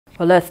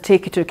Well, let's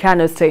take you to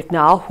Kano State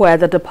now, where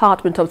the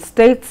Department of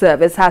State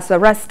Service has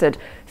arrested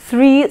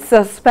 3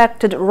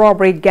 suspected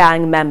robbery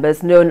gang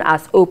members known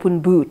as Open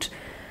Boot.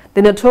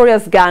 The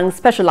Notorious gang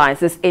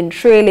specializes in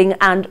trailing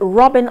and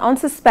robbing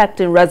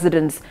unsuspecting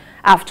residents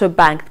after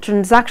bank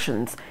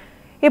transactions.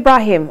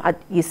 Ibrahim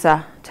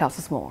Isa tells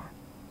us more.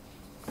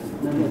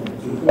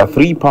 A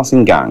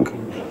 3-person gang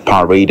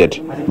paraded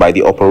by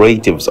the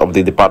operatives of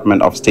the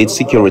Department of State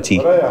Security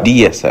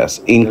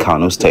DSS in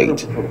Kano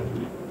State.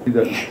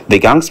 The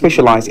gang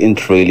specialize in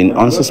trailing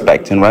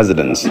unsuspecting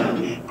residents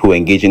who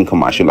engage in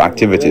commercial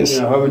activities.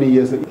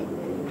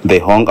 They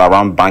hung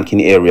around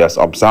banking areas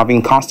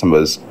observing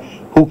customers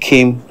who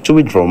came to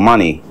withdraw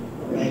money,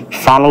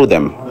 follow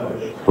them,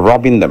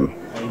 robbing them,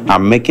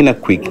 and making a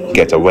quick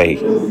getaway.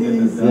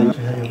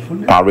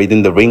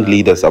 Parading the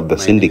ringleaders of the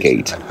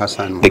syndicate,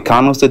 the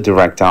Kano State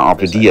Director of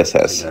the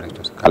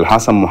DSS,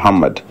 Al-Hassan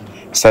Muhammad,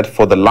 said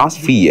for the last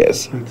 3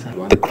 years,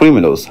 the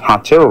criminals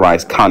had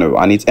terrorized Kano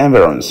and its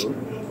environs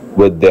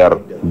with their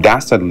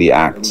dastardly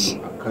acts.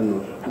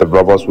 The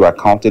robbers were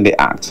caught in the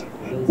act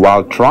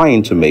while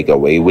trying to make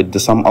away with the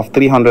sum of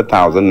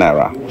 300,000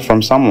 naira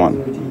from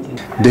someone.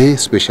 They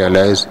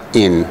specialize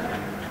in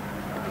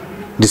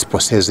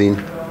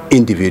dispossessing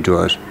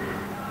individuals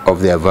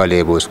of their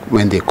valuables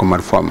when they come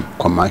out from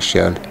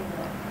commercial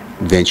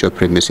venture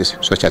premises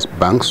such as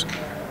banks.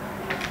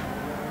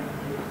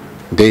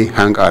 They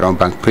hang around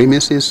bank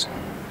premises,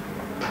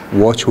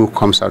 watch who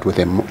comes out with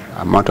an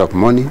amount of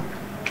money,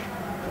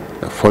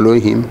 follow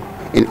him,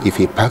 and if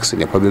he parks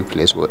in a public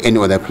place or any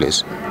other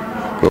place,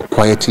 we'll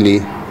quietly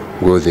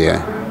go there.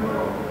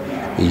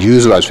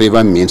 Use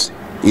whatsoever means,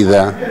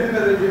 either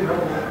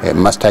a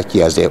master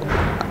key as they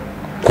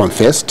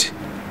confessed,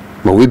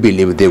 but we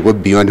believe they go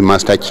beyond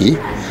master key.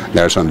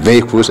 There are some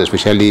vehicles,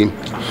 especially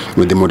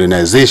with the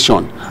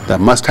modernization, the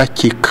master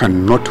key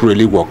cannot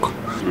really work.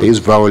 They use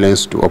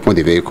violence to open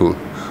the vehicle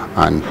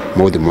and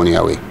move the money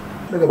away.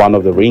 One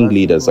of the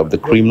ringleaders of the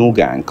criminal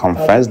gang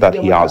confessed that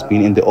he has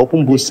been in the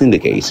Open Boot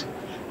syndicate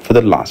for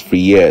the last 3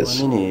 years.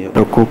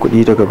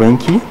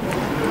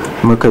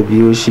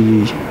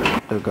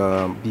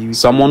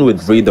 Someone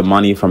withdrew the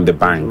money from the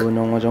bank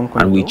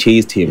and we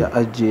chased him,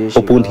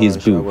 opened his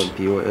boot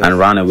and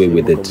ran away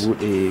with it.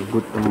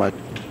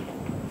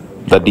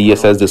 The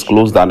DSS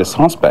disclosed that the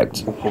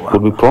suspect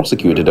would be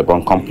prosecuted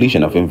upon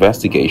completion of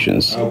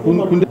investigations.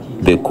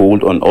 They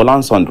called on all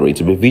and sundry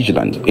to be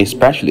vigilant,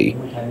 especially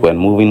when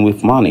moving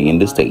with money in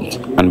the state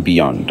and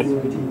beyond.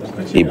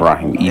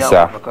 Ibrahim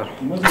Isa,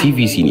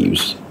 TVC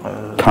News,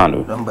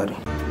 Kano.